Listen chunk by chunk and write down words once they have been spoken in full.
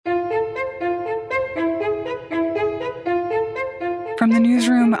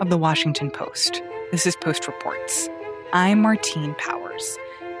newsroom of The Washington Post. This is Post Reports. I'm Martine Powers.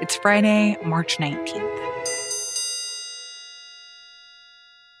 It's Friday, March 19th.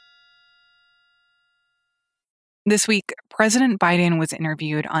 This week, President Biden was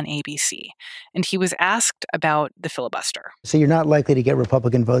interviewed on ABC, and he was asked about the filibuster. So you're not likely to get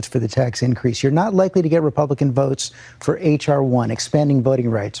Republican votes for the tax increase. You're not likely to get Republican votes for H.R. 1, expanding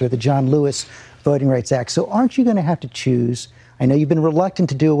voting rights, or the John Lewis Voting Rights Act. So aren't you going to have to choose? I know you've been reluctant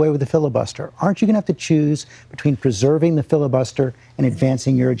to do away with the filibuster. Aren't you going to have to choose between preserving the filibuster and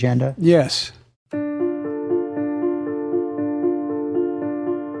advancing your agenda? Yes.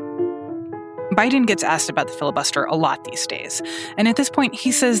 Biden gets asked about the filibuster a lot these days. And at this point,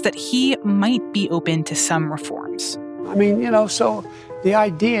 he says that he might be open to some reforms. I mean, so the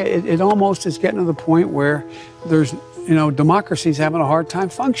idea, it almost is getting to the point where there's, democracy's having a hard time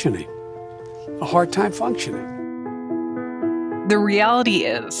functioning. The reality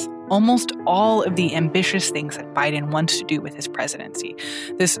is, almost all of the ambitious things that Biden wants to do with his presidency,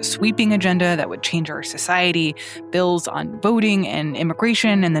 this sweeping agenda that would change our society, bills on voting and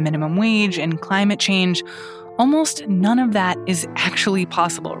immigration and the minimum wage and climate change, almost none of that is actually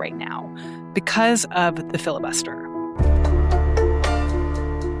possible right now because of the filibuster.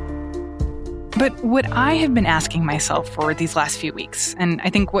 But what I have been asking myself for these last few weeks, and I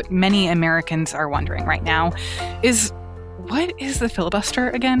think what many Americans are wondering right now, is what is the filibuster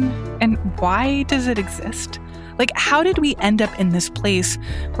again? And why does it exist? Like, how did we end up in this place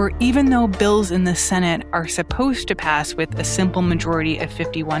where even though bills in the Senate are supposed to pass with a simple majority of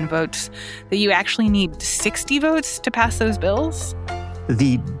 51 votes, that you actually need 60 votes to pass those bills?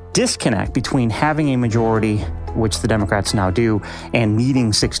 The disconnect between having a majority, which the Democrats now do, and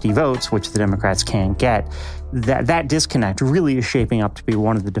needing 60 votes, which the Democrats can't get, that disconnect really is shaping up to be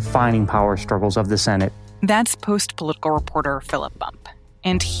one of the defining power struggles of the Senate. That's Post political reporter Philip Bump,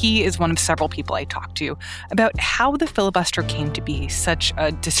 and he is one of several people I talked to about how the filibuster came to be such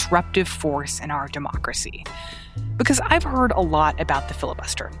a disruptive force in our democracy. Because I've heard a lot about the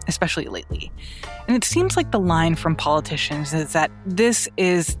filibuster, especially lately, and it seems like the line from politicians is that this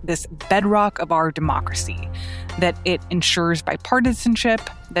is this bedrock of our democracy, that it ensures bipartisanship,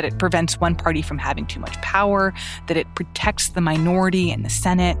 that it prevents one party from having too much power, that it protects the minority in the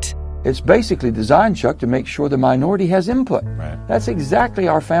Senate. It's basically designed, Chuck, to make sure the minority has input. Right. That's exactly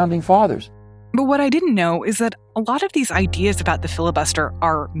our founding fathers. But what I didn't know is that a lot of these ideas about the filibuster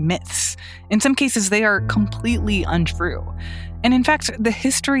are myths. In some cases, they are completely untrue. And in fact, the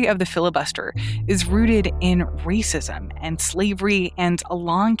history of the filibuster is rooted in racism and slavery and a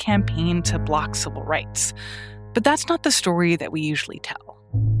long campaign to block civil rights. But that's not the story that we usually tell.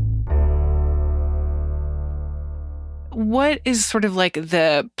 What is sort of like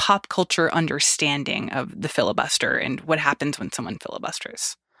the pop culture understanding of the filibuster and what happens when someone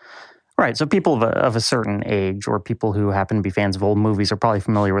filibusters? Right. So people of a certain age or people who happen to be fans of old movies are probably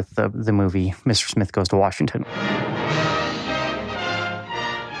familiar with the movie Mr. Smith Goes to Washington,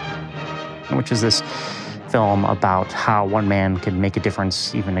 which is this film about how one man can make a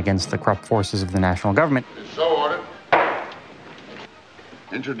difference even against the corrupt forces of the national government. So ordered.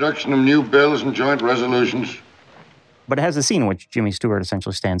 Introduction of new bills and joint resolutions. But it has a scene in which Jimmy Stewart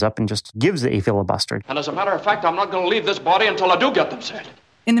essentially stands up and just gives a filibuster. And as a matter of fact, I'm not going to leave this body until I do get them said.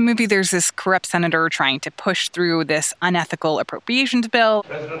 In the movie, there's this corrupt senator trying to push through this unethical appropriations bill.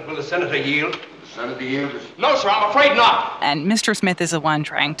 President, will the senator yield? The Senate yield? No, sir, I'm afraid not. And Mr. Smith is the one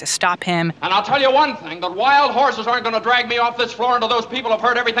trying to stop him. And I'll tell you one thing, that wild horses aren't going to drag me off this floor until those people have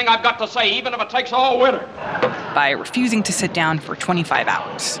heard everything I've got to say, even if it takes all winter. By refusing to sit down for 25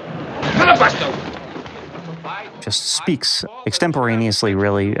 hours. Filibuster! Just speaks extemporaneously,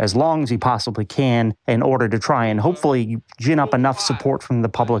 really, as long as he possibly can in order to try and hopefully gin up enough support from the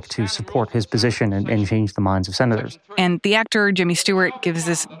public to support his position and change the minds of senators. And the actor Jimmy Stewart gives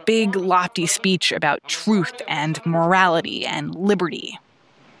this big, lofty speech about truth and morality and liberty.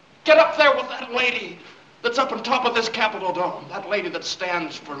 Get up there with that lady that's up on top of this Capitol dome, that lady that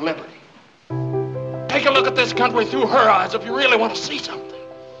stands for liberty. Take a look at this country through her eyes if you really want to see something.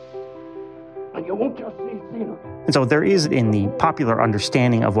 And you won't just see scenery. And so there is, in the popular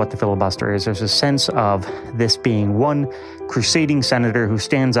understanding of what the filibuster is, there's a sense of this being one crusading senator who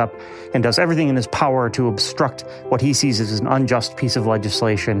stands up and does everything in his power to obstruct what he sees as an unjust piece of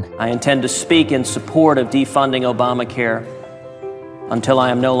legislation. I intend to speak in support of defunding Obamacare until I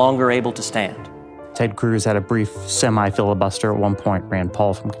am no longer able to stand. Ted Cruz had a brief semi-filibuster at one point. Rand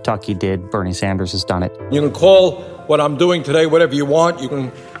Paul from Kentucky did. Bernie Sanders has done it. You can call what I'm doing today whatever you want. You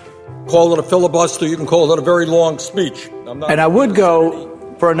can call it a filibuster. You can call it a very long speech. And I would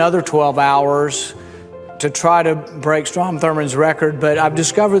go for another 12 hours to try to break Strom Thurmond's record, but I've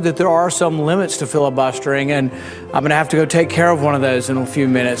discovered that there are some limits to filibustering, and I'm going to have to go take care of one of those in a few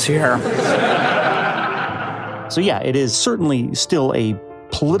minutes here. So yeah, it is certainly still a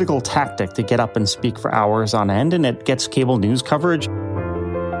political tactic to get up and speak for hours on end, and it gets cable news coverage.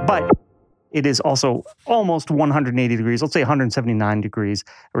 But it is also almost 180 degrees, let's say 179 degrees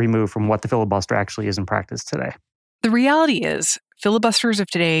removed from what the filibuster actually is in practice today. The reality is, filibusters of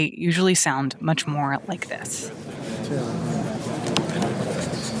today usually sound much more like this.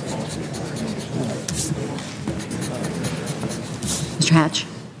 Mr. Hatch?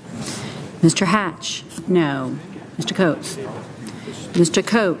 Mr. Hatch? No. Mr. Coates? Mr.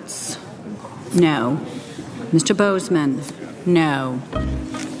 Coates? No. Mr. Bozeman? No.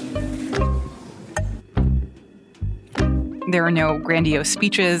 There are no grandiose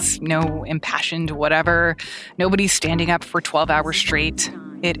speeches, no impassioned whatever. Nobody's standing up for 12 hours straight.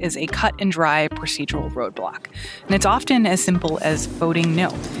 It is a cut and dry procedural roadblock. And it's often as simple as voting no.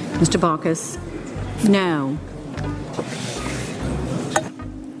 Mr. Baucus? No.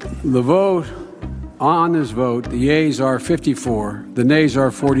 The vote, on this vote, the yeas are 54, the nays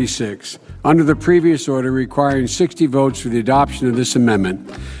are 46. Under the previous order requiring 60 votes for the adoption of this amendment,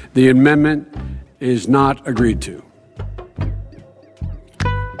 the amendment is not agreed to.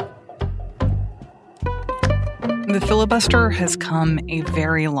 The filibuster has come a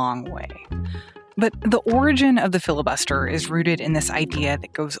very long way. But the origin of the filibuster is rooted in this idea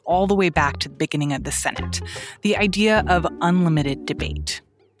that goes all the way back to the beginning of the Senate, the idea of unlimited debate.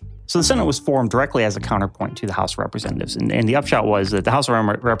 So the Senate was formed directly as a counterpoint to the House of Representatives. And the upshot was that the House of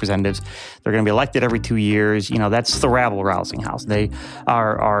Representatives, they're going to be elected every 2 years. You know, that's the rabble-rousing House. They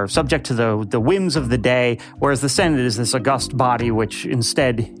are subject to the whims of the day, whereas the Senate is this august body which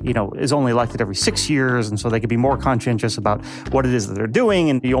instead, you know, is only elected every 6 years. And so they can be more conscientious about what it is that they're doing.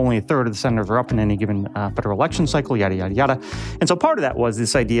 And only a third of the senators are up in any given federal election cycle, yada, yada, yada. And so part of that was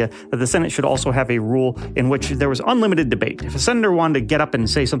this idea that the Senate should also have a rule in which there was unlimited debate. If a senator wanted to get up and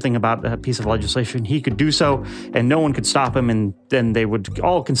say something about a piece of legislation, he could do so, and no one could stop him, and then they would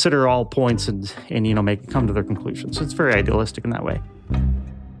all consider all points and you know, come to their conclusions. So it's very idealistic in that way.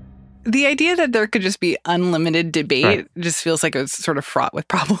 The idea that there could just be unlimited debate just feels like it was sort of fraught with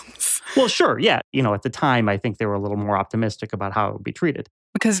problems. Well, sure, yeah. You know, at the time, I think they were a little more optimistic about how it would be treated.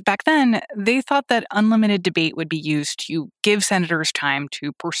 Because back then, they thought that unlimited debate would be used to give senators time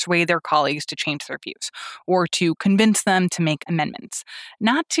to persuade their colleagues to change their views, or to convince them to make amendments,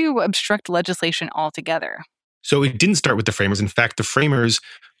 not to obstruct legislation altogether. So it didn't start with the framers. In fact, the framers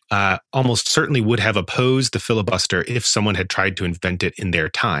almost certainly would have opposed the filibuster if someone had tried to invent it in their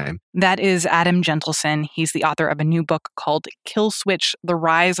time. That is Adam Gentleson. He's the author of a new book called Kill Switch: The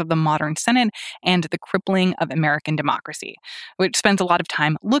Rise of the Modern Senate and the Crippling of American Democracy, which spends a lot of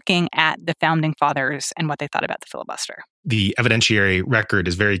time looking at the founding fathers and what they thought about the filibuster. The evidentiary record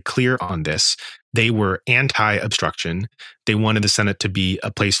is very clear on this. They were anti-obstruction. They wanted the Senate to be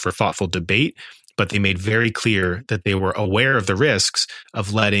a place for thoughtful debate, but they made very clear that they were aware of the risks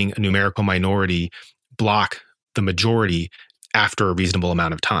of letting a numerical minority block the majority after a reasonable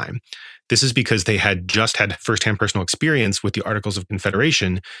amount of time. This is because they had just had firsthand personal experience with the Articles of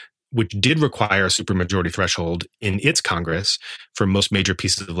Confederation, which did require a supermajority threshold in its Congress for most major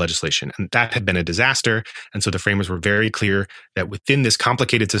pieces of legislation. And that had been a disaster. And so the framers were very clear that within this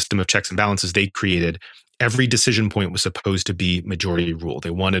complicated system of checks and balances they created, every decision point was supposed to be majority rule.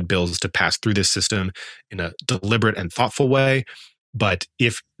 They wanted bills to pass through this system in a deliberate and thoughtful way. But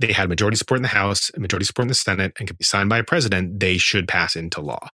if they had majority support in the House, and majority support in the Senate, and could be signed by a president, they should pass into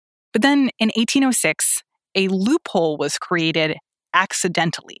law. But then in 1806, a loophole was created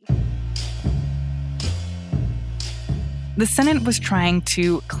accidentally. The Senate was trying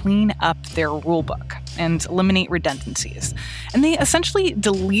to clean up their rulebook and eliminate redundancies, and they essentially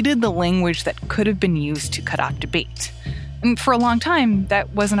deleted the language that could have been used to cut off debate. And for a long time,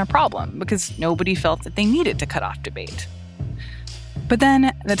 that wasn't a problem because nobody felt that they needed to cut off debate. But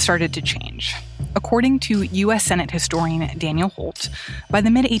then that started to change. According to U.S. Senate historian Daniel Holt, by the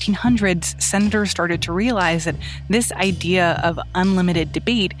mid-1800s, senators started to realize that this idea of unlimited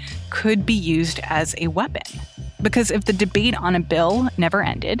debate could be used as a weapon. Because if the debate on a bill never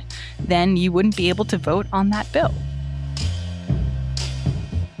ended, then you wouldn't be able to vote on that bill.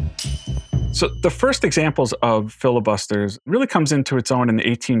 So the first examples of filibusters really comes into its own in the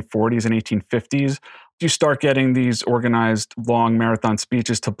 1840s and 1850s. You start getting these organized long marathon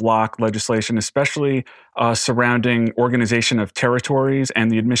speeches to block legislation, especially surrounding organization of territories and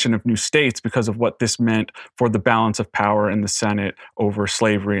the admission of new states because of what this meant for the balance of power in the Senate over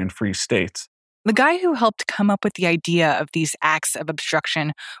slavery and free states. The guy who helped come up with the idea of these acts of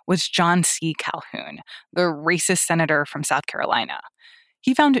obstruction was John C. Calhoun, the racist senator from South Carolina.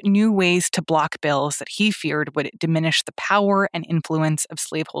 He found new ways to block bills that he feared would diminish the power and influence of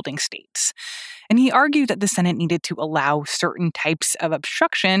slaveholding states. And he argued that the Senate needed to allow certain types of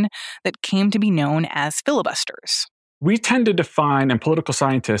obstruction that came to be known as filibusters. We tend to define, and political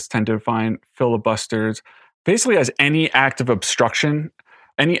scientists tend to define filibusters basically as any act of obstruction,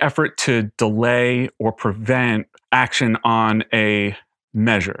 any effort to delay or prevent action on a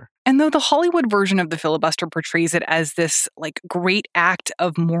measure. And though the Hollywood version of the filibuster portrays it as this great act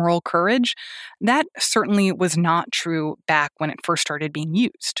of moral courage, that certainly was not true back when it first started being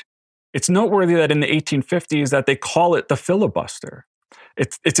used. It's noteworthy that in the 1850s that they call it the filibuster.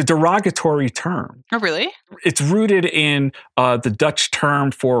 It's a derogatory term. Oh, really? It's rooted in the Dutch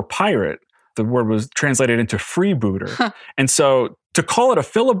term for pirate. The word was translated into freebooter. Huh. And so to call it a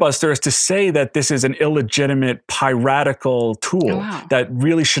filibuster is to say that this is an illegitimate piratical tool that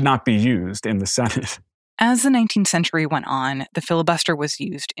really should not be used in the Senate. As the 19th century went on, the filibuster was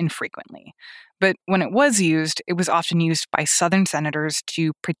used infrequently. But when it was used, it was often used by Southern senators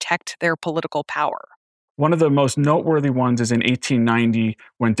to protect their political power. One of the most noteworthy ones is in 1890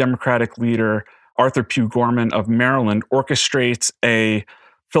 when Democratic leader Arthur Pugh Gorman of Maryland orchestrates a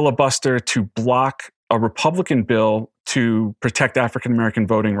filibuster to block a Republican bill to protect African-American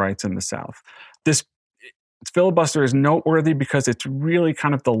voting rights in the South. This filibuster is noteworthy because it's really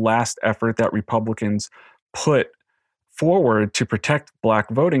kind of the last effort that Republicans put forward to protect Black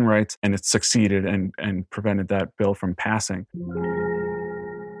voting rights, and it succeeded and prevented that bill from passing.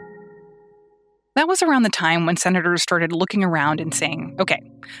 That was around the time when senators started looking around and saying, okay,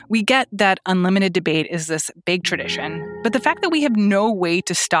 we get that unlimited debate is this big tradition, but the fact that we have no way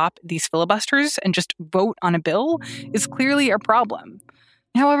to stop these filibusters and just vote on a bill is clearly a problem.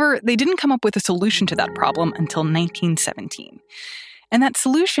 However, they didn't come up with a solution to that problem until 1917. And that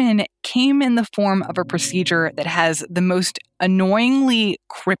solution came in the form of a procedure that has the most annoyingly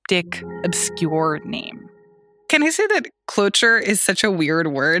cryptic, obscure name. Can I say that cloture is such a weird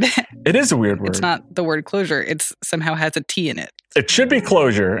word? It is a weird word. It's not the word closure. It somehow has a T in it. It should be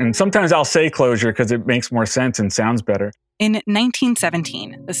closure. And sometimes I'll say closure because it makes more sense and sounds better. In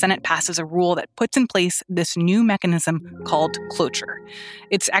 1917, the Senate passes a rule that puts in place this new mechanism called cloture.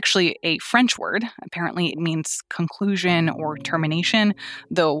 It's actually a French word. Apparently, it means conclusion or termination,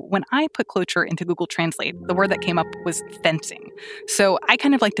 though when I put cloture into Google Translate, the word that came up was fencing. So I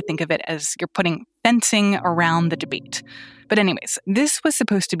kind of like to think of it as you're putting fencing around the debate. But anyways, this was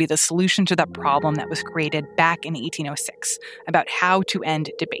supposed to be the solution to that problem that was created back in 1806 about how to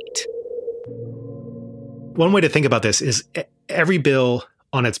end debate. One way to think about this is every bill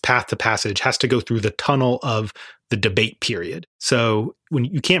on its path to passage has to go through the tunnel of the debate period. So when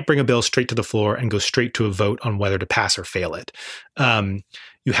you can't bring a bill straight to the floor and go straight to a vote on whether to pass or fail it,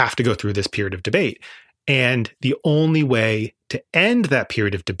 you have to go through this period of debate. And the only way to end that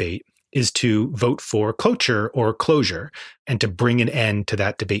period of debate is to vote for cloture or closure and to bring an end to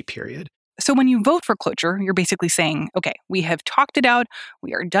that debate period. So when you vote for cloture, you're basically saying, okay, we have talked it out,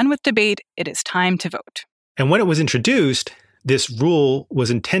 we are done with debate, it is time to vote. And when it was introduced, this rule was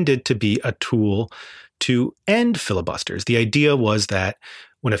intended to be a tool to end filibusters. The idea was that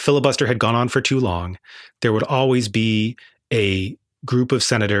when a filibuster had gone on for too long, there would always be a group of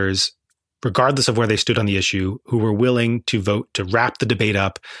senators, regardless of where they stood on the issue, who were willing to vote to wrap the debate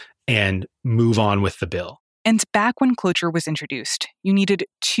up and move on with the bill. And back when cloture was introduced, you needed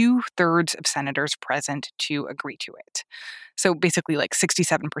 2/3 of senators present to agree to it. So basically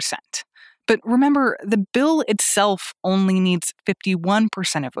 67%. But remember, the bill itself only needs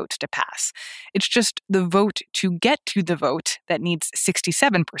 51% of votes to pass. It's just the vote to get to the vote that needs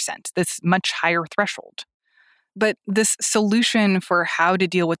 67%, this much higher threshold. But this solution for how to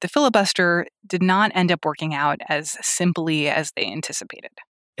deal with the filibuster did not end up working out as simply as they anticipated.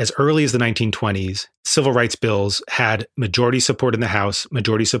 As early as the 1920s, civil rights bills had majority support in the House,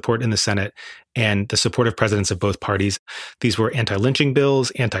 majority support in the Senate, and the support of presidents of both parties. These were anti-lynching bills,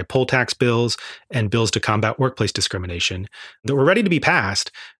 anti-poll tax bills, and bills to combat workplace discrimination that were ready to be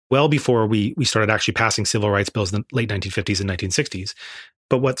passed well before we started actually passing civil rights bills in the late 1950s and 1960s.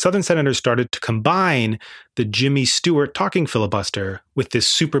 But what Southern senators started to combine the Jimmy Stewart talking filibuster with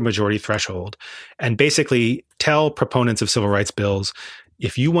this supermajority threshold and basically tell proponents of civil rights bills,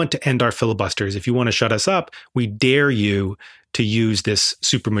 if you want to end our filibusters, if you want to shut us up, we dare you to use this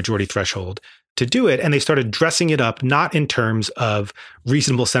supermajority threshold to do it. And they started dressing it up, not in terms of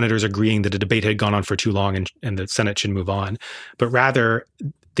reasonable senators agreeing that a debate had gone on for too long and the Senate should move on, but rather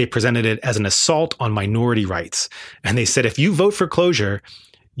they presented it as an assault on minority rights. And they said, if you vote for closure,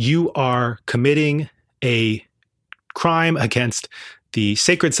 you are committing a crime against the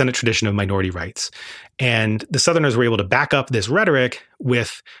sacred Senate tradition of minority rights. And the Southerners were able to back up this rhetoric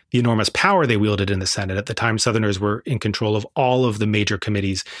with the enormous power they wielded in the Senate. At the time, Southerners were in control of all of the major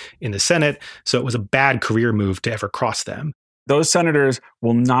committees in the Senate, so it was a bad career move to ever cross them. Those senators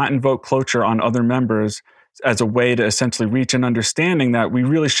will not invoke cloture on other members as a way to essentially reach an understanding that we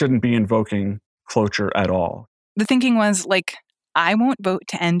really shouldn't be invoking cloture at all. The thinking was like, I won't vote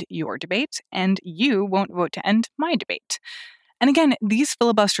to end your debate, and you won't vote to end my debate. And again, these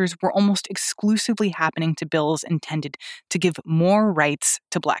filibusters were almost exclusively happening to bills intended to give more rights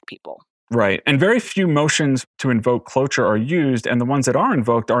to Black people. Right. And very few motions to invoke cloture are used, and the ones that are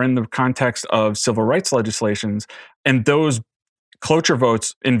invoked are in the context of civil rights legislations, and those cloture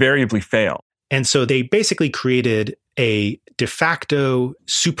votes invariably fail. And so they basically created a de facto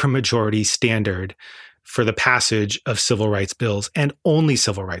supermajority standard for the passage of civil rights bills, and only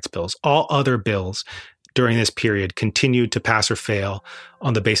civil rights bills. All other bills during this period continued to pass or fail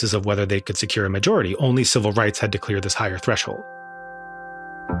on the basis of whether they could secure a majority. Only civil rights had to clear this higher threshold.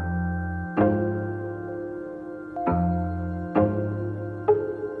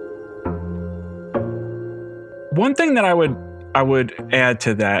 One thing that I would add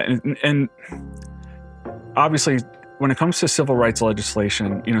to that, and obviously when it comes to civil rights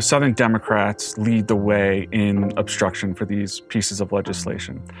legislation, Southern Democrats lead the way in obstruction for these pieces of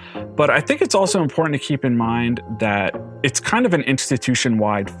legislation. But I think it's also important to keep in mind that it's kind of an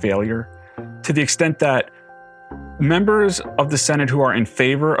institution-wide failure to the extent that members of the Senate who are in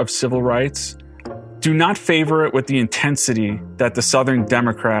favor of civil rights do not favor it with the intensity that the Southern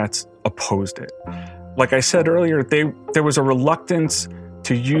Democrats opposed it. Like I said earlier, there was a reluctance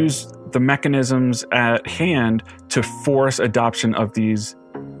to use the mechanisms at hand to force adoption of these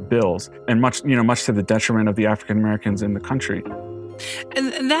bills, and much to the detriment of the African Americans in the country.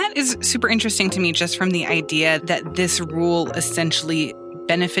 And that is super interesting to me, just from the idea that this rule essentially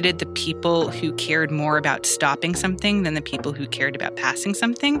benefited the people who cared more about stopping something than the people who cared about passing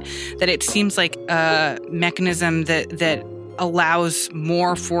something. That it seems like a mechanism that allows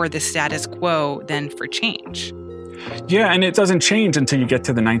more for the status quo than for change. Yeah, and it doesn't change until you get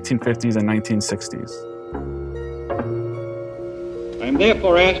to the 1950s and 1960s. I am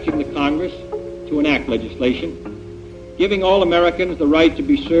therefore asking the Congress to enact legislation giving all Americans the right to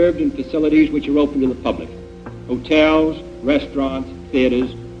be served in facilities which are open to the public: hotels, restaurants,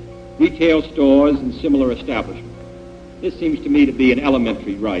 theaters, retail stores, and similar establishments. This seems to me to be an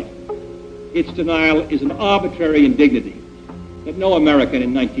elementary right. Its denial is an arbitrary indignity that no American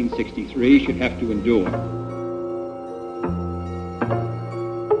in 1963 should have to endure.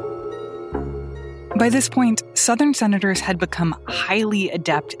 By this point, Southern senators had become highly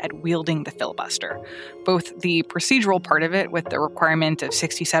adept at wielding the filibuster, both the procedural part of it with the requirement of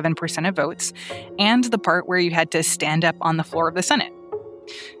 67% of votes, and the part where you had to stand up on the floor of the Senate.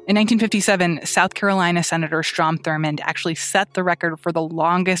 In 1957, South Carolina Senator Strom Thurmond actually set the record for the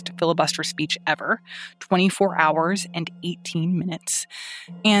longest filibuster speech ever, 24 hours and 18 minutes.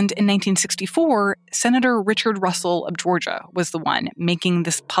 And in 1964, Senator Richard Russell of Georgia was the one making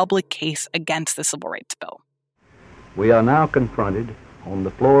this public case against the Civil Rights Bill. We are now confronted on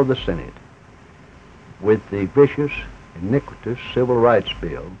the floor of the Senate with the vicious, iniquitous Civil Rights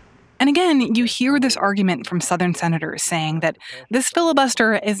Bill. And again, you hear this argument from Southern senators saying that this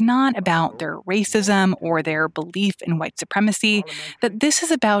filibuster is not about their racism or their belief in white supremacy, that this is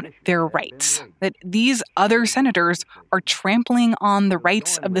about their rights, that these other senators are trampling on the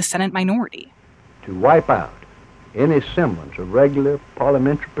rights of the Senate minority. To wipe out any semblance of regular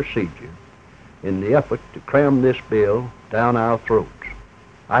parliamentary procedure in the effort to cram this bill down our throats.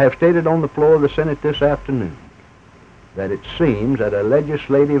 I have stated on the floor of the Senate this afternoon that it seems that a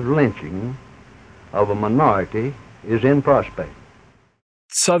legislative lynching of a minority is in prospect.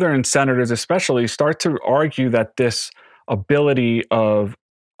 Southern senators especially start to argue that this ability of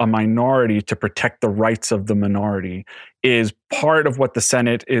a minority to protect the rights of the minority is part of what the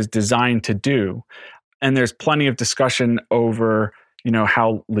Senate is designed to do. And there's plenty of discussion over,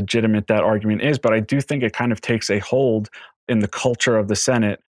 how legitimate that argument is, but I do think it kind of takes a hold in the culture of the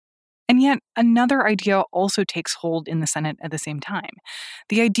Senate. And yet, another idea also takes hold in the Senate at the same time.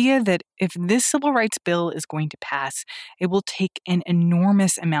 The idea that if this civil rights bill is going to pass, it will take an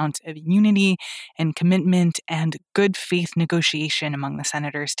enormous amount of unity and commitment and good faith negotiation among the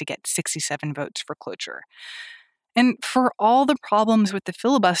senators to get 67 votes for cloture. And for all the problems with the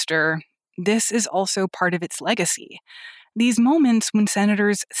filibuster, this is also part of its legacy. These moments when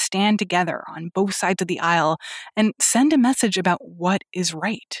senators stand together on both sides of the aisle and send a message about what is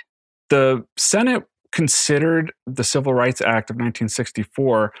right. The Senate considered the Civil Rights Act of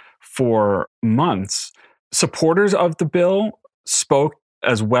 1964 for months. Supporters of the bill spoke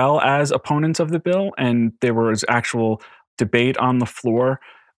as well as opponents of the bill, and there was actual debate on the floor.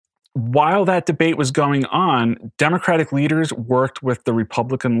 While that debate was going on, Democratic leaders worked with the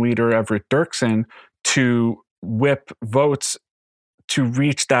Republican leader, Everett Dirksen, to whip votes to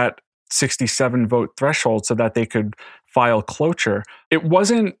reach that 67 vote threshold so that they could file cloture. It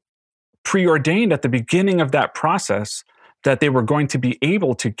wasn't preordained at the beginning of that process that they were going to be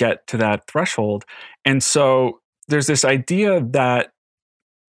able to get to that threshold. And so there's this idea that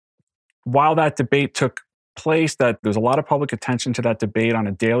while that debate took place, that there's a lot of public attention to that debate on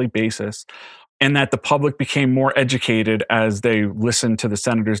a daily basis, and that the public became more educated as they listened to the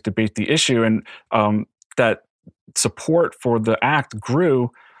senators debate the issue, and that support for the act grew,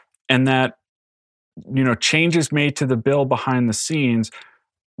 and that changes made to the bill behind the scenes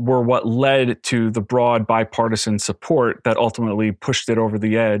were what led to the broad bipartisan support that ultimately pushed it over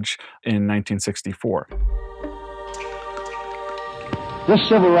the edge in 1964. This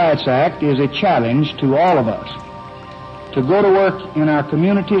Civil Rights Act is a challenge to all of us to go to work in our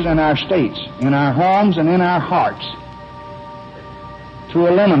communities and our states, in our homes and in our hearts, to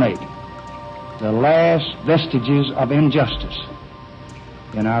eliminate the last vestiges of injustice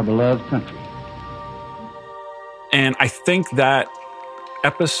in our beloved country. And I think that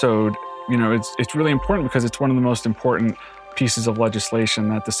episode, it's really important because it's one of the most important pieces of legislation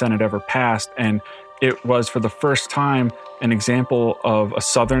that the Senate ever passed. And it was, for the first time, an example of a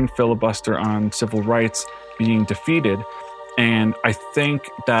Southern filibuster on civil rights being defeated. And I think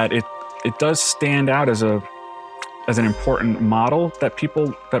that it does stand out as an important model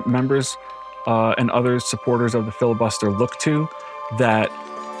that members and other supporters of the filibuster look to, that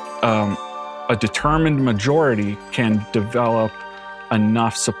a determined majority can develop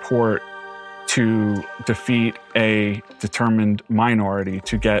enough support to defeat a determined minority,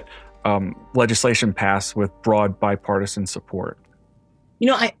 to get legislation passed with broad bipartisan support.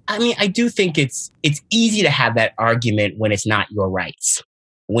 I do think it's easy to have that argument when it's not your rights,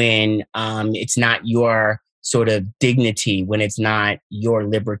 when it's not your sort of dignity, when it's not your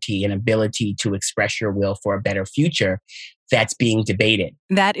liberty and ability to express your will for a better future that's being debated.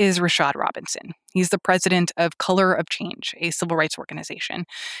 That is Rashad Robinson. He's the president of Color of Change, a civil rights organization.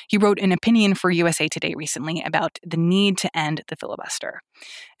 He wrote an opinion for USA Today recently about the need to end the filibuster.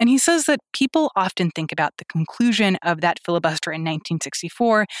 And he says that people often think about the conclusion of that filibuster in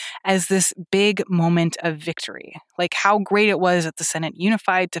 1964 as this big moment of victory, like how great it was that the Senate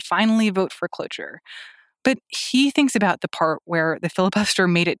unified to finally vote for cloture. But he thinks about the part where the filibuster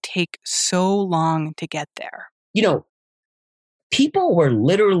made it take so long to get there. People were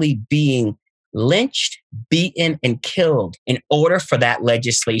literally being lynched, beaten, and killed in order for that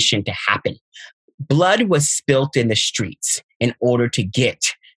legislation to happen. Blood was spilt in the streets in order to get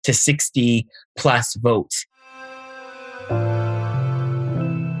to 60 plus votes.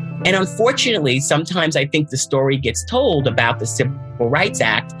 And unfortunately, sometimes I think the story gets told about the Civil Rights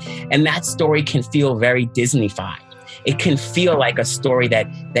Act, and that story can feel very Disney-fied. It can feel like a story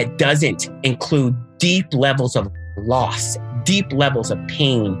that doesn't include deep levels of loss, deep levels of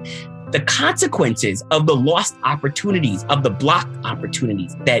pain, the consequences of the lost opportunities, of the blocked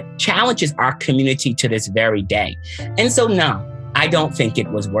opportunities that challenges our community to this very day. And so, no, I don't think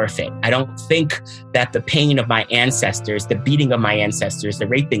it was worth it. I don't think that the pain of my ancestors, the beating of my ancestors, the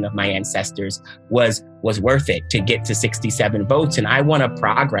raping of my ancestors was worth it to get to 67 votes. And I want a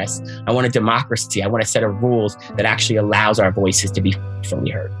progress. I want a democracy. I want a set of rules that actually allows our voices to be fully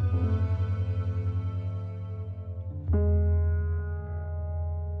heard.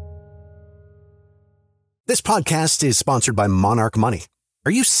 This podcast is sponsored by Monarch Money.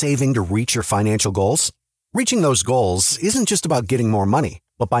 Are you saving to reach your financial goals? Reaching those goals isn't just about getting more money,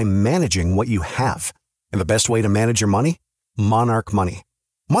 but by managing what you have. And the best way to manage your money? Monarch Money.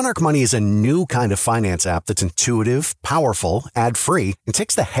 Monarch Money is a new kind of finance app that's intuitive, powerful, ad-free, and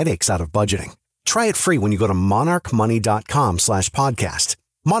takes the headaches out of budgeting. Try it free when you go to monarchmoney.com/podcast.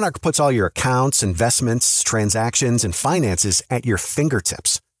 Monarch puts all your accounts, investments, transactions, and finances at your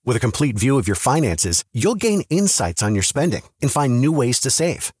fingertips. With a complete view of your finances, you'll gain insights on your spending and find new ways to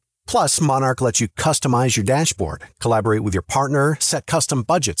save. Plus, Monarch lets you customize your dashboard, collaborate with your partner, set custom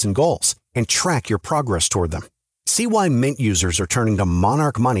budgets and goals, and track your progress toward them. See why Mint users are turning to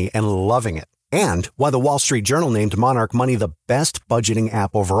Monarch Money and loving it, and why the Wall Street Journal named Monarch Money the best budgeting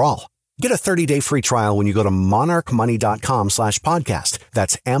app overall. Get a 30-day free trial when you go to monarchmoney.com/podcast.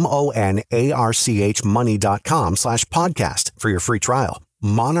 That's MONARCH money.com/podcast for your free trial.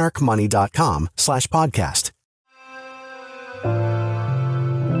 monarchmoney.com/podcast.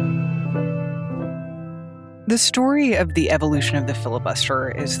 The story of the evolution of the filibuster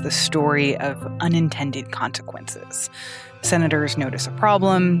is the story of unintended consequences. Senators notice a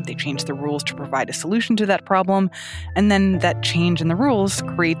problem, they change the rules to provide a solution to that problem, and then that change in the rules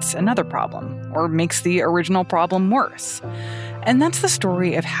creates another problem or makes the original problem worse. And that's the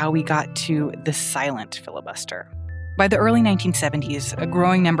story of how we got to the silent filibuster. By the early 1970s, a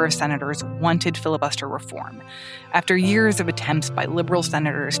growing number of senators wanted filibuster reform. After years of attempts by liberal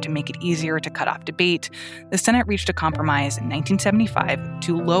senators to make it easier to cut off debate, the Senate reached a compromise in 1975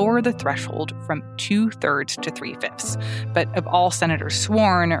 to lower the threshold from 2/3 to 3/5, but of all senators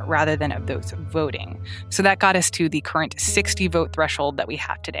sworn rather than of those voting. So that got us to the current 60-vote threshold that we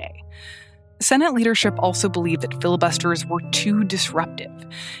have today. Senate leadership also believed that filibusters were too disruptive,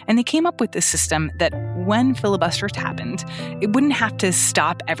 and they came up with this system that when filibusters happened, it wouldn't have to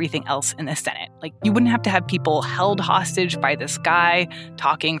stop everything else in the Senate. Like, you wouldn't have to have people held hostage by this guy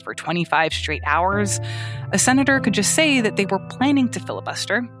talking for 25 straight hours. A senator could just say that they were planning to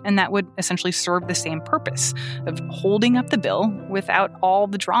filibuster, and that would essentially serve the same purpose of holding up the bill without all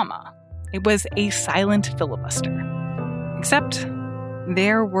the drama. It was a silent filibuster. Except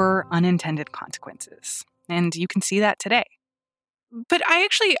there were unintended consequences, and you can see that today. But I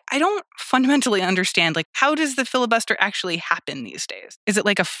don't fundamentally understand, how does the filibuster actually happen these days? Is it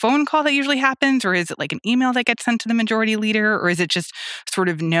like a phone call that usually happens, or is it like an email that gets sent to the majority leader, or is it just sort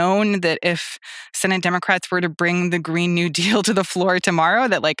of known that if Senate Democrats were to bring the Green New Deal to the floor tomorrow,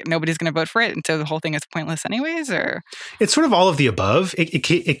 that nobody's going to vote for it, and so the whole thing is pointless anyways? Or it's sort of all of the above.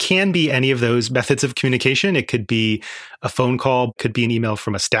 It can be any of those methods of communication. It could be a phone call, could be an email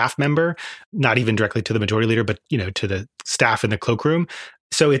from a staff member, not even directly to the majority leader, but to the staff in the cloakroom.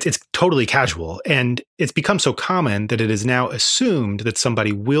 So it's totally casual, and it's become so common that it is now assumed that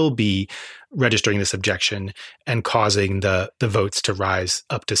somebody will be registering this objection and causing the votes to rise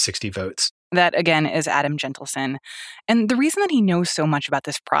up to 60 votes. That, again, is Adam Gentleson. And the reason that he knows so much about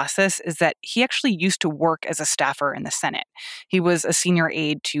this process is that he actually used to work as a staffer in the Senate. He was a senior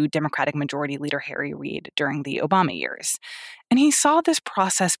aide to Democratic Majority Leader Harry Reid during the Obama years. And he saw this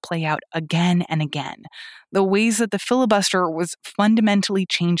process play out again and again, the ways that the filibuster was fundamentally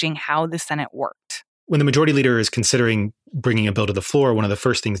changing how the Senate worked. When the majority leader is considering bringing a bill to the floor, one of the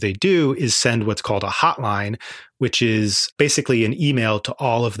first things they do is send what's called a hotline, which is basically an email to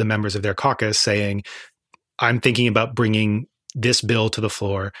all of the members of their caucus saying, I'm thinking about bringing this bill to the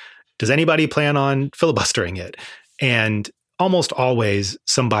floor. Does anybody plan on filibustering it? And almost always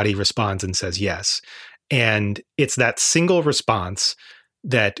somebody responds and says yes. And it's that single response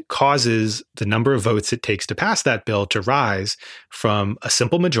that causes the number of votes it takes to pass that bill to rise from a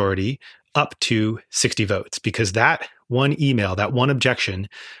simple majority up to 60 votes, because that one email, that one objection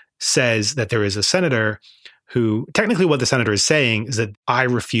says that there is a senator who, technically what the senator is saying is that I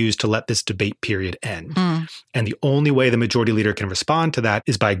refuse to let this debate period end. And the only way the majority leader can respond to that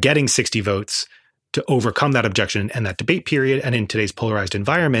is by getting 60 votes to overcome that objection and that debate period. And in today's polarized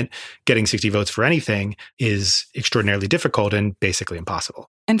environment, getting 60 votes for anything is extraordinarily difficult and basically impossible.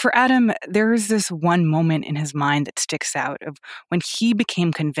 And for Adam, there is this one moment in his mind that sticks out of when he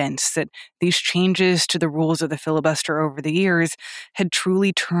became convinced that these changes to the rules of the filibuster over the years had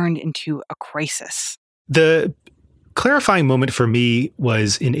truly turned into a crisis. The clarifying moment for me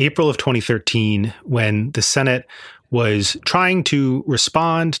was in April of 2013 when the Senate was trying to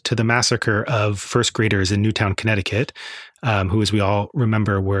respond to the massacre of first graders in Newtown, Connecticut, who, as we all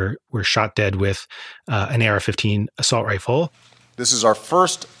remember, were shot dead with an AR-15 assault rifle. This is our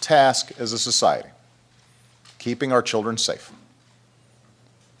first task as a society, keeping our children safe.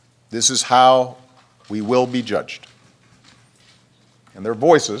 This is how we will be judged. And their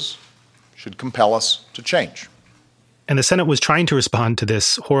voices should compel us to change. And the Senate was trying to respond to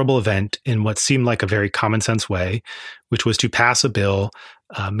this horrible event in what seemed like a very common sense way, which was to pass a bill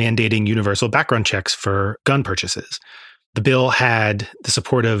mandating universal background checks for gun purchases. The bill had the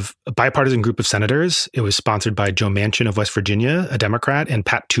support of a bipartisan group of senators. It was sponsored by Joe Manchin of West Virginia, a Democrat, and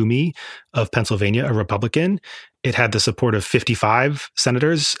Pat Toomey of Pennsylvania, a Republican. It had the support of 55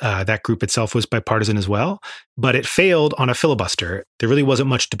 senators. That group itself was bipartisan as well. But it failed on a filibuster. There really wasn't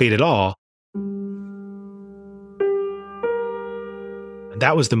much debate at all.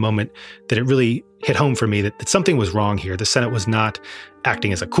 That was the moment that it really hit home for me that something was wrong here. The Senate was not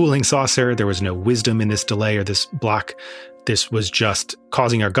acting as a cooling saucer. There was no wisdom in this delay or this block. This was just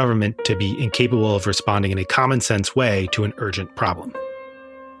causing our government to be incapable of responding in a common sense way to an urgent problem.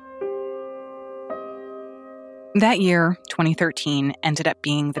 That year, 2013, ended up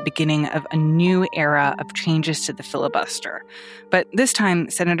being the beginning of a new era of changes to the filibuster. But this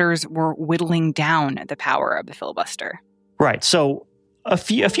time, senators were whittling down the power of the filibuster. Right. So a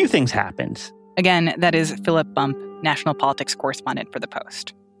few things happened. Again, that is Philip Bump, national politics correspondent for The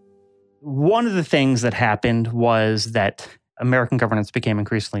Post. One of the things that happened was that American governance became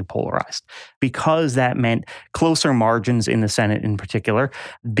increasingly polarized because that meant closer margins in the Senate in particular,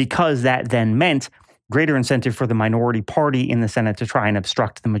 because that then meant greater incentive for the minority party in the Senate to try and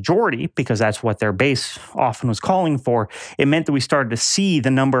obstruct the majority, because that's what their base often was calling for. It meant that we started to see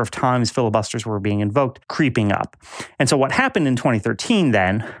the number of times filibusters were being invoked creeping up. And so what happened in 2013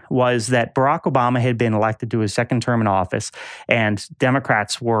 then was that Barack Obama had been elected to his second term in office, and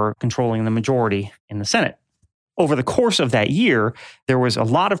Democrats were controlling the majority in the Senate. Over the course of that year, there was a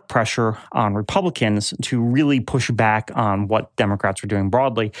lot of pressure on Republicans to really push back on what Democrats were doing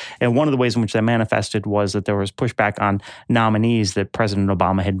broadly. And one of the ways in which that manifested was that there was pushback on nominees that President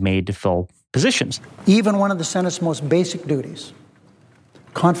Obama had made to fill positions. Even one of the Senate's most basic duties,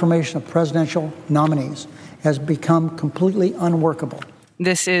 confirmation of presidential nominees, has become completely unworkable.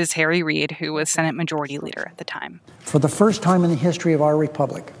 This is Harry Reid, who was Senate Majority Leader at the time. For the first time in the history of our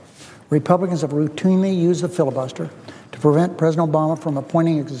republic, Republicans have routinely used the filibuster to prevent President Obama from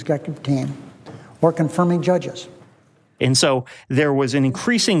appointing an executive team or confirming judges. And so there was an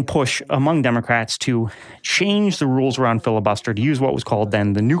increasing push among Democrats to change the rules around filibuster, to use what was called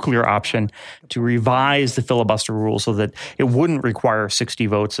then the nuclear option, to revise the filibuster rules so that it wouldn't require 60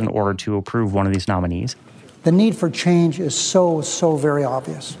 votes in order to approve one of these nominees. The need for change is so very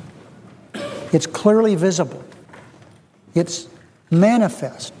obvious. It's clearly visible. It's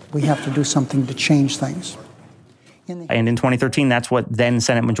manifest. We have to do something to change things. And in 2013, that's what then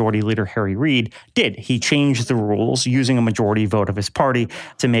Senate Majority Leader Harry Reid did. He changed the rules using a majority vote of his party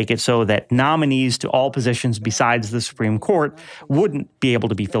to make it so that nominees to all positions besides the Supreme Court wouldn't be able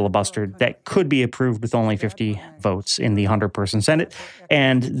to be filibustered, that could be approved with only 50 votes in the 100-person Senate.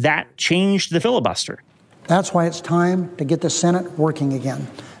 And that changed the filibuster. That's why it's time to get the Senate working again,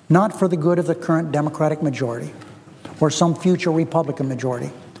 not for the good of the current Democratic majority or some future Republican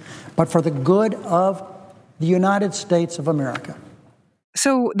majority, but for the good of the United States of America.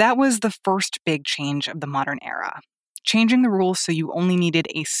 So that was the first big change of the modern era, changing the rules so you only needed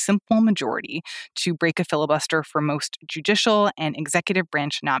a simple majority to break a filibuster for most judicial and executive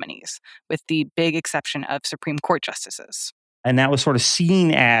branch nominees, with the big exception of Supreme Court justices. And that was sort of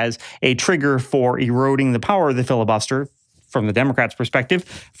seen as a trigger for eroding the power of the filibuster from the Democrats' perspective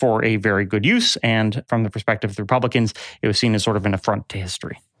for a very good use, and from the perspective of the Republicans, it was seen as sort of an affront to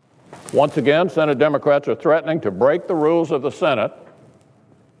history. Once again, Senate Democrats are threatening to break the rules of the Senate,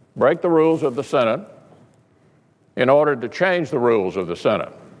 in order to change the rules of the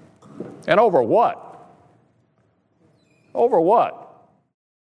Senate. And over what? Over what?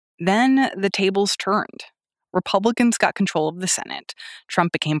 Then the tables turned. Republicans got control of the Senate.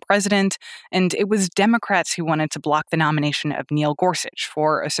 Trump became president, and it was Democrats who wanted to block the nomination of Neil Gorsuch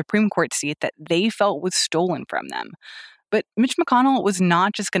for a Supreme Court seat that they felt was stolen from them. But Mitch McConnell was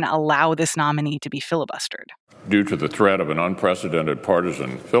not just going to allow this nominee to be filibustered. Due to the threat of an unprecedented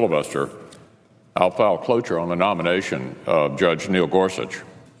partisan filibuster, I'll file cloture on the nomination of Judge Neil Gorsuch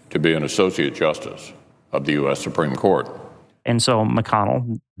to be an Associate Justice of the U.S. Supreme Court. And so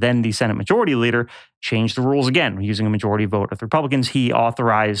McConnell, then the Senate Majority Leader, changed the rules again using a majority vote of the Republicans. He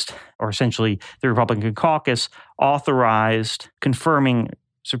authorized, or essentially the Republican caucus authorized confirming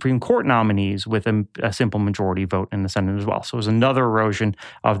Supreme Court nominees with a simple majority vote in the Senate as well. So it was another erosion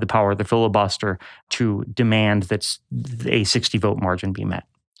of the power of the filibuster to demand that a 60-vote margin be met.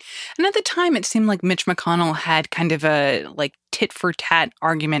 And at the time, it seemed like Mitch McConnell had kind of a tit-for-tat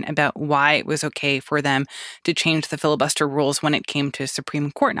argument about why it was okay for them to change the filibuster rules when it came to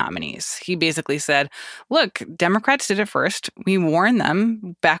Supreme Court nominees. He basically said, look, Democrats did it first. We warned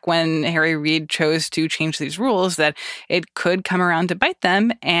them back when Harry Reid chose to change these rules that it could come around to bite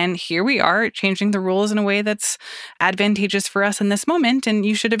them. And here we are changing the rules in a way that's advantageous for us in this moment. And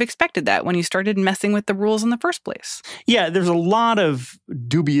you should have expected that when you started messing with the rules in the first place. Yeah, there's a lot of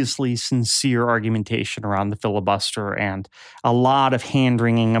dubiously sincere argumentation around the filibuster and a lot of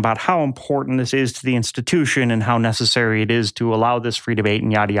hand-wringing about how important this is to the institution and how necessary it is to allow this free debate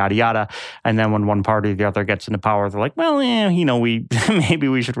and yada, yada, yada. And then when one party or the other gets into power, they're like, well, yeah, maybe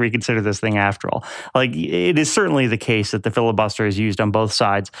we should reconsider this thing after all. Like, it is certainly the case that the filibuster is used on both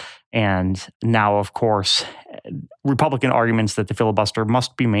sides. And now, of course, Republican arguments that the filibuster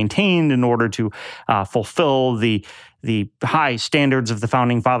must be maintained in order to fulfill the high standards of the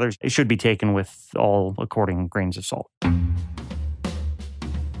Founding Fathers, it should be taken with all according grains of salt.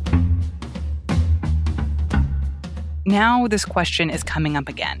 Now this question is coming up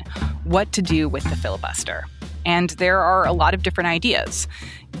again. What to do with the filibuster? And there are a lot of different ideas.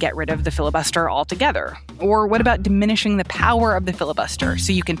 Get rid of the filibuster altogether. Or what about diminishing the power of the filibuster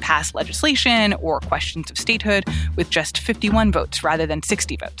so you can pass legislation or questions of statehood with just 51 votes rather than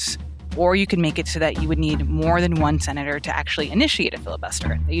 60 votes? Or you could make it so that you would need more than one senator to actually initiate a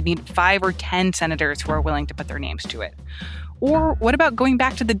filibuster. You'd need 5 or 10 senators who are willing to put their names to it. Or what about going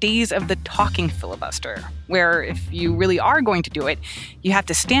back to the days of the talking filibuster, where if you really are going to do it, you have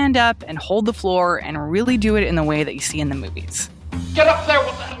to stand up and hold the floor and really do it in the way that you see in the movies? Get up there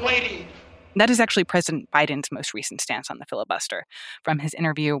with that lady! That is actually President Biden's most recent stance on the filibuster from his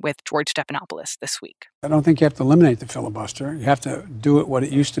interview with George Stephanopoulos this week. I don't think you have to eliminate the filibuster. You have to do it what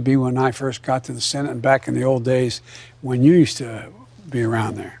it used to be when I first got to the Senate and back in the old days when you used to be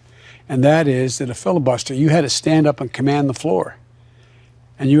around there. And that is that a filibuster, you had to stand up and command the floor.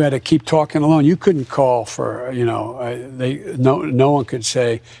 And you had to keep talking alone. You couldn't call for, no one could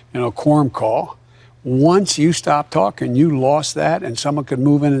say, quorum call. Once you stopped talking, you lost that, and someone could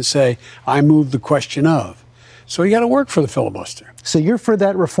move in and say, I move the question of. So you got to work for the filibuster. So you're for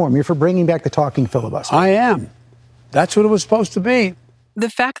that reform. You're for bringing back the talking filibuster. I am. That's what it was supposed to be.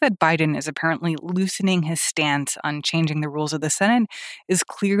 The fact that Biden is apparently loosening his stance on changing the rules of the Senate is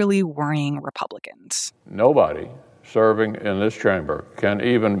clearly worrying Republicans. Nobody serving in this chamber can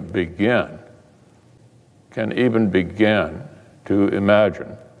even begin to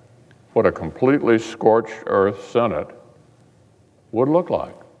imagine what a completely scorched earth Senate would look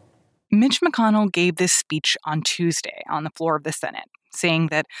like. Mitch McConnell gave this speech on Tuesday on the floor of the Senate, saying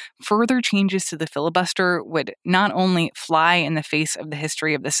that further changes to the filibuster would not only fly in the face of the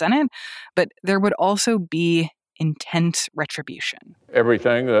history of the Senate, but there would also be intense retribution.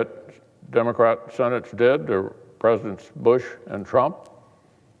 Everything that Democrat Senates did to Presidents Bush and Trump,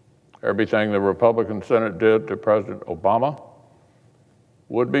 everything the Republican Senate did to President Obama,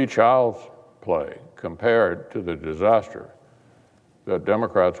 would be child's play compared to the disaster that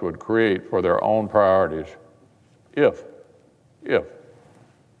Democrats would create for their own priorities if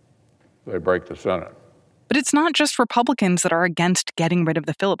they break the Senate. But it's not just Republicans that are against getting rid of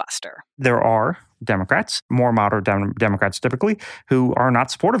the filibuster. There are Democrats, more moderate Democrats typically, who are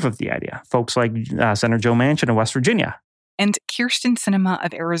not supportive of the idea. Folks like Senator Joe Manchin of West Virginia. And Kyrsten Sinema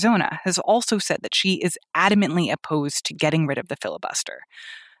of Arizona has also said that she is adamantly opposed to getting rid of the filibuster.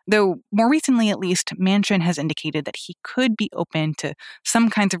 Though, more recently at least, Manchin has indicated that he could be open to some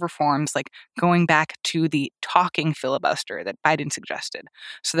kinds of reforms, like going back to the talking filibuster that Biden suggested,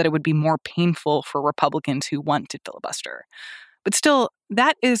 so that it would be more painful for Republicans who want to filibuster. But still,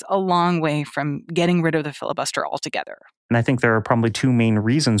 that is a long way from getting rid of the filibuster altogether. And I think there are probably two main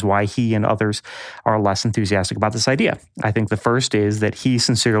reasons why he and others are less enthusiastic about this idea. I think the first is that he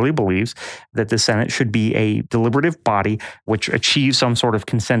sincerely believes that the Senate should be a deliberative body which achieves some sort of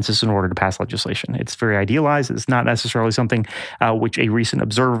consensus in order to pass legislation. It's very idealized. It's not necessarily something which a recent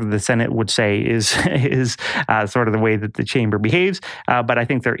observer of the Senate would say is sort of the way that the chamber behaves. But I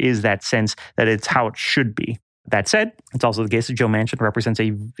think there is that sense that it's how it should be. That said, it's also the case that Joe Manchin represents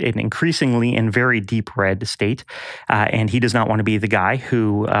an increasingly and very deep red state, and he does not want to be the guy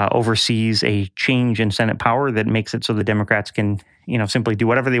who oversees a change in Senate power that makes it so the Democrats can, simply do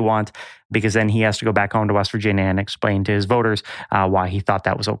whatever they want, because then he has to go back home to West Virginia and explain to his voters why he thought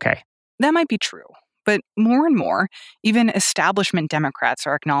that was okay. That might be true. But more and more, even establishment Democrats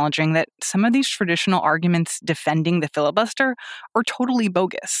are acknowledging that some of these traditional arguments defending the filibuster are totally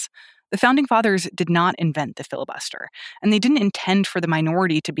bogus. The Founding Fathers did not invent the filibuster, and they didn't intend for the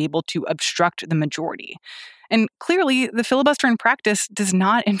minority to be able to obstruct the majority. And clearly, the filibuster in practice does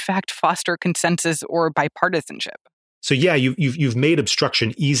not, in fact, foster consensus or bipartisanship. So yeah, you've made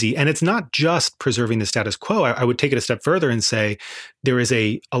obstruction easy. And it's not just preserving the status quo. I would take it a step further and say there is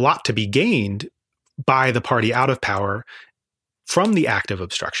a lot to be gained by the party out of power from the act of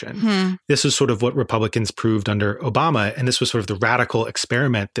obstruction. This is sort of what Republicans proved under Obama, and this was sort of the radical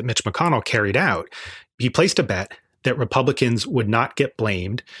experiment that Mitch McConnell carried out. He placed a bet that Republicans would not get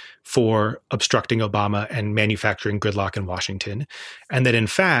blamed for obstructing Obama and manufacturing gridlock in Washington, and that in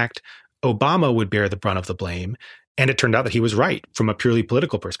fact, Obama would bear the brunt of the blame. And it turned out that he was right from a purely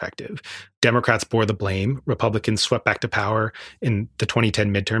political perspective. Democrats bore the blame. Republicans swept back to power in the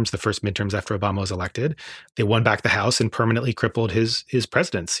 2010 midterms, the first midterms after Obama was elected. They won back the House and permanently crippled his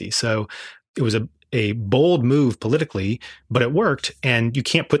presidency. So it was a bold move politically, but it worked. And you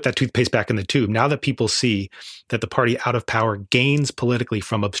can't put that toothpaste back in the tube. Now that people see that the party out of power gains politically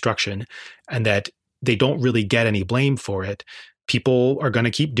from obstruction and that they don't really get any blame for it, people are going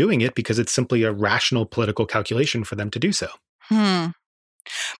to keep doing it because it's simply a rational political calculation for them to do so.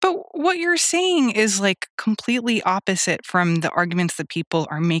 But what you're saying is like completely opposite from the arguments that people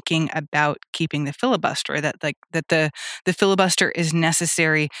are making about keeping the filibuster, that the filibuster is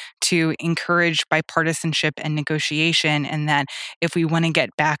necessary to encourage bipartisanship and negotiation, and that if we want to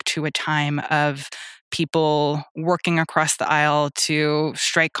get back to a time of people working across the aisle to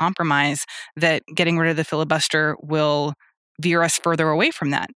strike compromise, that getting rid of the filibuster will veer us further away from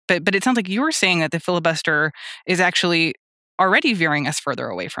that. But it sounds like you were saying that the filibuster is actually already veering us further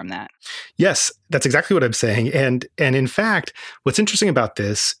away from that. Yes, that's exactly what I'm saying. And in fact, what's interesting about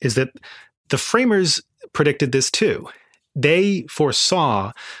this is that the framers predicted this too. They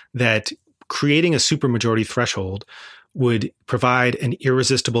foresaw that creating a supermajority threshold would provide an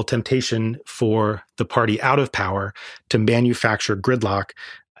irresistible temptation for the party out of power to manufacture gridlock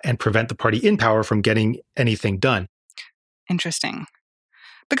and prevent the party in power from getting anything done. Interesting.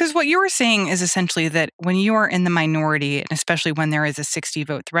 Because what you were saying is essentially that when you are in the minority, and especially when there is a 60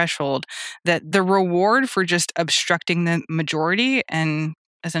 vote threshold, that the reward for just obstructing the majority and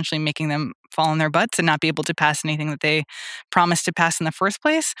essentially making them fall on their butts and not be able to pass anything that they promised to pass in the first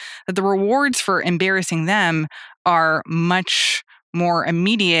place, that the rewards for embarrassing them are much more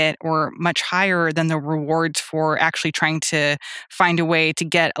immediate or much higher than the rewards for actually trying to find a way to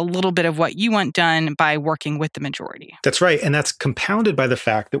get a little bit of what you want done by working with the majority. That's right. And that's compounded by the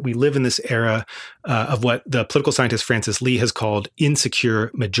fact that we live in this era of what the political scientist Francis Lee has called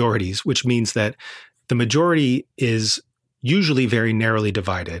insecure majorities, which means that the majority is usually very narrowly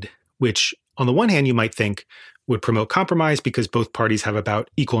divided, which on the one hand, you might think would promote compromise because both parties have about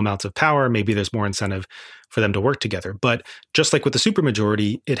equal amounts of power. Maybe there's more incentive for them to work together. But just like with the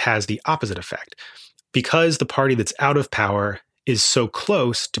supermajority, it has the opposite effect. Because the party that's out of power is so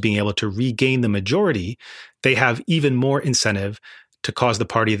close to being able to regain the majority, they have even more incentive to cause the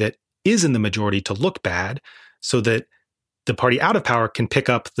party that is in the majority to look bad, so that the party out of power can pick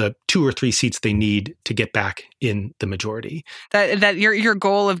up the 2 or 3 seats they need to get back in the majority. That your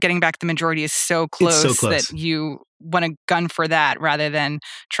goal of getting back the majority is so close, that you want to gun for that rather than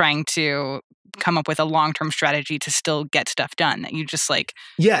trying to come up with a long-term strategy to still get stuff done. That you just like...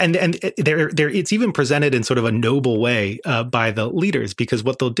 Yeah, and it's even presented in sort of a noble way by the leaders, because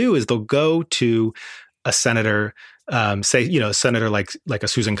what they'll do is they'll go to a senator, say, a senator like a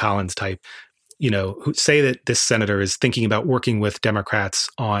Susan Collins type, who say that this senator is thinking about working with Democrats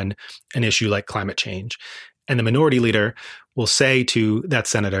on an issue like climate change. And the minority leader will say to that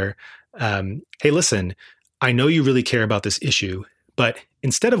senator, hey, listen, I know you really care about this issue, but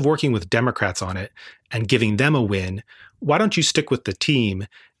instead of working with Democrats on it and giving them a win, why don't you stick with the team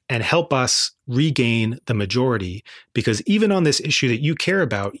and help us regain the majority? Because even on this issue that you care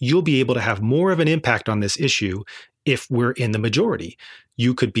about, you'll be able to have more of an impact on this issue if we're in the majority.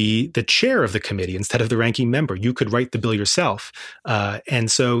 You could be the chair of the committee instead of the ranking member. You could write the bill yourself. And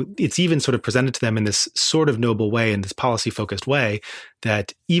so it's even sort of presented to them in this sort of noble way, in this policy-focused way,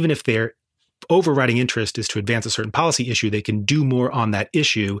 that even if their overriding interest is to advance a certain policy issue, they can do more on that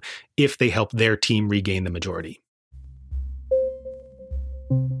issue if they help their team regain the majority.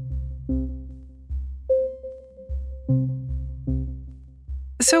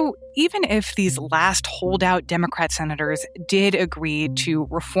 So even if these last holdout Democrat senators did agree to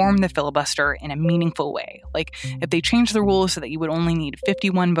reform the filibuster in a meaningful way, like if they changed the rules so that you would only need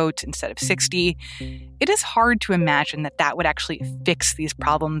 51 votes instead of 60, it is hard to imagine that that would actually fix these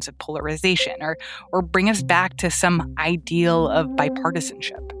problems of polarization or bring us back to some ideal of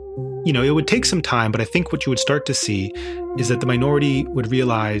bipartisanship. It would take some time, but I think what you would start to see is that the minority would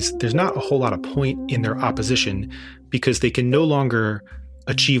realize there's not a whole lot of point in their opposition, because they can no longer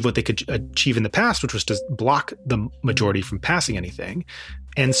achieve what they could achieve in the past, which was to block the majority from passing anything.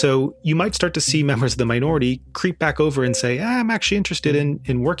 And so you might start to see members of the minority creep back over and say, I'm actually interested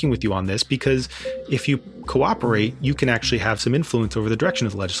in working with you on this, because if you cooperate, you can actually have some influence over the direction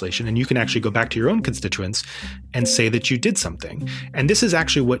of the legislation, and you can actually go back to your own constituents and say that you did something. And this is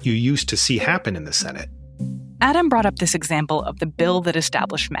actually what you used to see happen in the Senate. Adam brought up this example of the bill that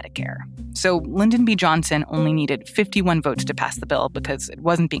established Medicare. So Lyndon B. Johnson only needed 51 votes to pass the bill because it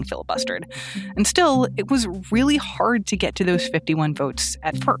wasn't being filibustered. And still, it was really hard to get to those 51 votes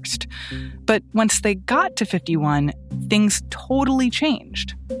at first. But once they got to 51, things totally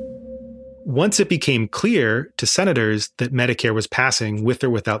changed. Once it became clear to senators that Medicare was passing with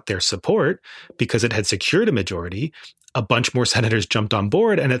or without their support because it had secured a majority, a bunch more senators jumped on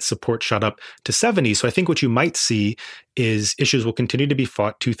board and its support shot up to 70. So I think what you might see is issues will continue to be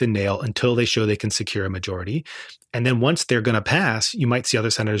fought tooth and nail until they show they can secure a majority. And then once they're going to pass, you might see other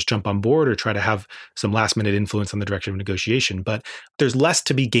senators jump on board or try to have some last minute influence on the direction of negotiation. But there's less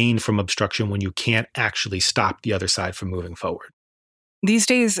to be gained from obstruction when you can't actually stop the other side from moving forward. These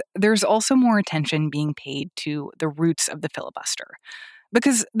days, there's also more attention being paid to the roots of the filibuster.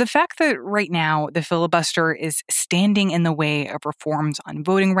 Because the fact that right now the filibuster is standing in the way of reforms on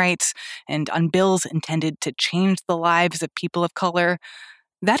voting rights and on bills intended to change the lives of people of color,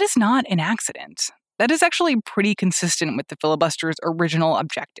 that is not an accident. That is actually pretty consistent with the filibuster's original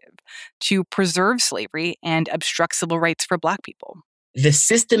objective, to preserve slavery and obstruct civil rights for Black people. The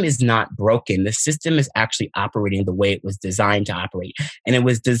system is not broken. The system is actually operating the way it was designed to operate. And it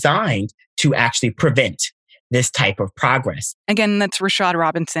was designed to actually prevent this type of progress. Again, that's Rashad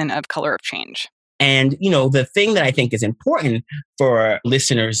Robinson of Color of Change. And, the thing that I think is important for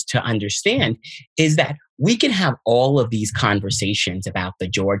listeners to understand is that we can have all of these conversations about the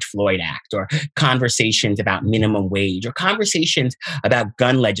George Floyd Act, or conversations about minimum wage, or conversations about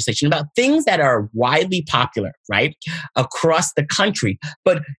gun legislation, about things that are widely popular, right, across the country.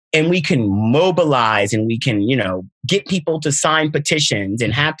 And we can mobilize and we can, get people to sign petitions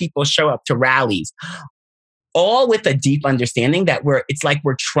and have people show up to rallies, all with a deep understanding that it's like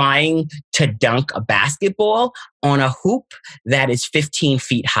we're trying to dunk a basketball on a hoop that is 15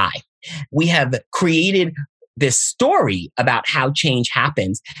 feet high. We have created this story about how change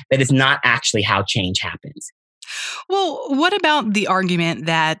happens that is not actually how change happens. Well, what about the argument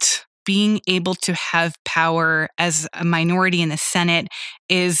that being able to have power as a minority in the Senate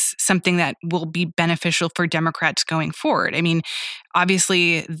is something that will be beneficial for Democrats going forward? I mean,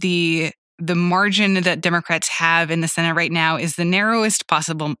 obviously, the margin that Democrats have in the Senate right now is the narrowest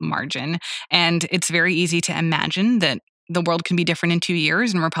possible margin. And it's very easy to imagine that the world can be different in 2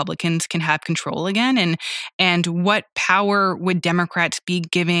 years and Republicans can have control again. And what power would Democrats be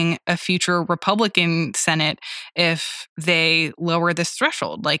giving a future Republican Senate if they lower this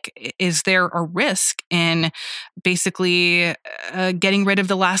threshold? Like, is there a risk in basically getting rid of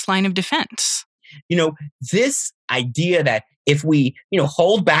the last line of defense? This idea that if we,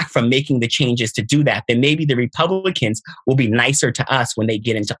 hold back from making the changes to do that, then maybe the Republicans will be nicer to us when they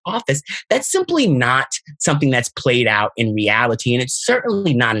get into office. That's simply not something that's played out in reality. And it's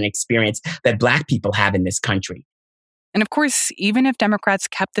certainly not an experience that Black people have in this country. And of course, even if Democrats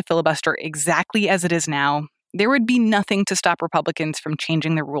kept the filibuster exactly as it is now, there would be nothing to stop Republicans from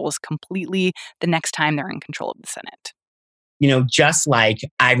changing the rules completely the next time they're in control of the Senate. Just like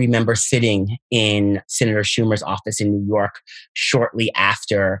I remember sitting in Senator Schumer's office in New York shortly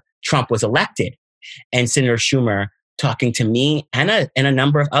after Trump was elected, and Senator Schumer talking to me and a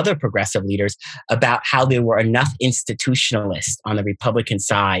number of other progressive leaders about how there were enough institutionalists on the Republican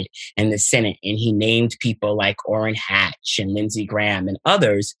side in the Senate. And he named people like Orrin Hatch and Lindsey Graham and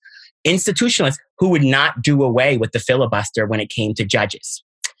others, institutionalists who would not do away with the filibuster when it came to judges.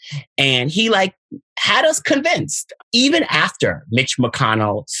 And he had us convinced, even after Mitch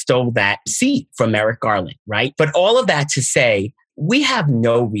McConnell stole that seat from Merrick Garland, right? But all of that to say, we have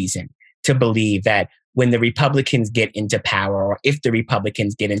no reason to believe that when the Republicans get into power, or if the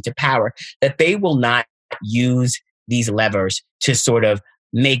Republicans get into power, that they will not use these levers to sort of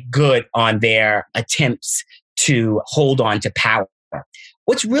make good on their attempts to hold on to power.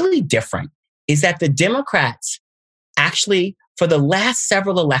 What's really different is that the Democrats actually, for the last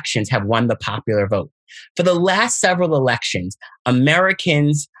several elections, have won the popular vote. For the last several elections,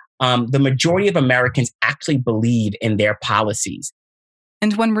 Americans, the majority of Americans actually believe in their policies.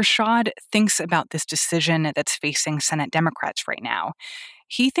 And when Rashad thinks about this decision that's facing Senate Democrats right now,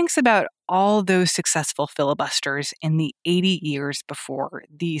 he thinks about all those successful filibusters in the 80 years before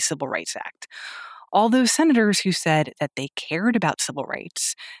the Civil Rights Act. All those senators who said that they cared about civil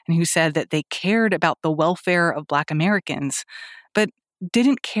rights and who said that they cared about the welfare of Black Americans, but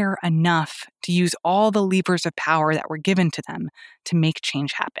didn't care enough to use all the levers of power that were given to them to make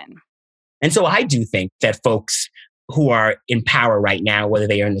change happen. And so I do think that folks who are in power right now, whether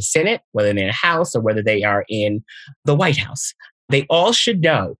they are in the Senate, whether they're in the House, or whether they are in the White House, they all should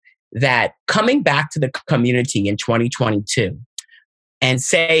know that coming back to the community in 2022 and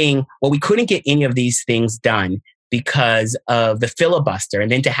saying, well, we couldn't get any of these things done because of the filibuster,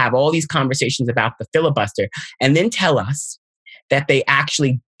 and then to have all these conversations about the filibuster, and then tell us that they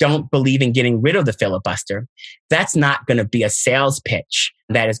actually don't believe in getting rid of the filibuster, that's not going to be a sales pitch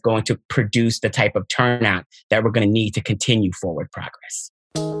that is going to produce the type of turnout that we're going to need to continue forward progress.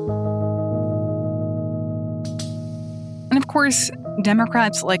 And of course,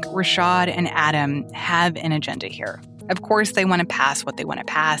 Democrats like Rashad and Adam have an agenda here. Of course, they want to pass what they want to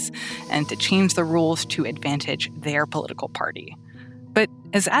pass and to change the rules to advantage their political party. But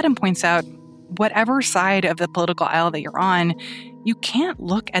as Adam points out, whatever side of the political aisle that you're on, you can't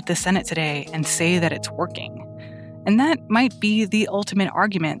look at the Senate today and say that it's working. And that might be the ultimate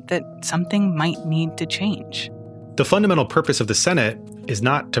argument that something might need to change. The fundamental purpose of the Senate is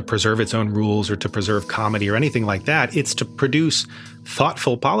not to preserve its own rules or to preserve comedy or anything like that. It's to produce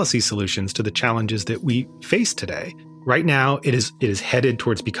thoughtful policy solutions to the challenges that we face today. Right now, it is headed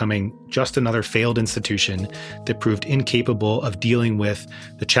towards becoming just another failed institution that proved incapable of dealing with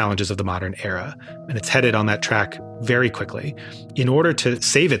the challenges of the modern era. And it's headed on that track very quickly. In order to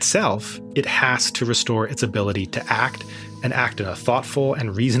save itself, it has to restore its ability to act and act in a thoughtful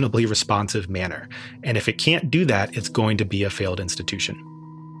and reasonably responsive manner. And if it can't do that, it's going to be a failed institution.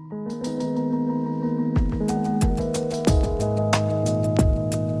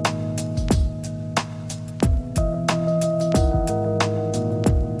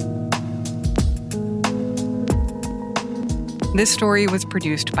 This story was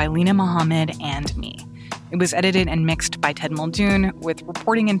produced by Lena Mohammed and me. It was edited and mixed by Ted Muldoon, with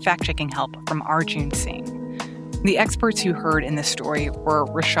reporting and fact-checking help from Arjun Singh. The experts you heard in this story were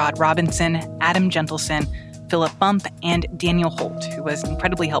Rashad Robinson, Adam Gentleson, Philip Bump, and Daniel Holt, who was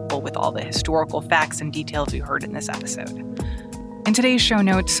incredibly helpful with all the historical facts and details you heard in this episode. In today's show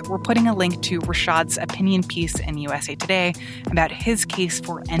notes, we're putting a link to Rashad's opinion piece in USA Today about his case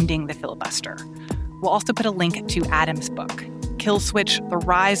for ending the filibuster. We'll also put a link to Adam's book, Kill Switch: The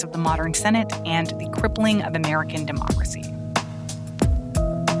Rise of the Modern Senate and the Crippling of American Democracy.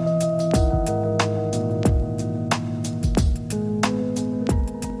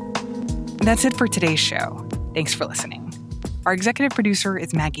 That's it for today's show. Thanks for listening. Our executive producer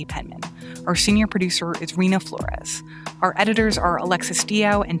is Maggie Penman. Our senior producer is Rena Flores. Our editors are Alexis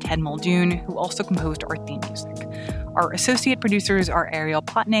Diao and Ted Muldoon, who also composed our theme music. Our associate producers are Ariel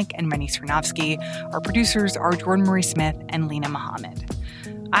Plotnick and Rennie Svirnovsky. Our producers are Jordan Marie Smith and Lena Mohammed.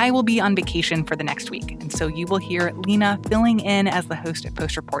 I will be on vacation for the next week, and so you will hear Lena filling in as the host of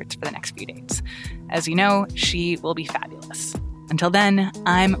Post Reports for the next few days. As you know, she will be fabulous. Until then,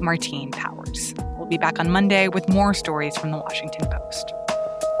 I'm Martine Powers. We'll be back on Monday with more stories from the Washington Post.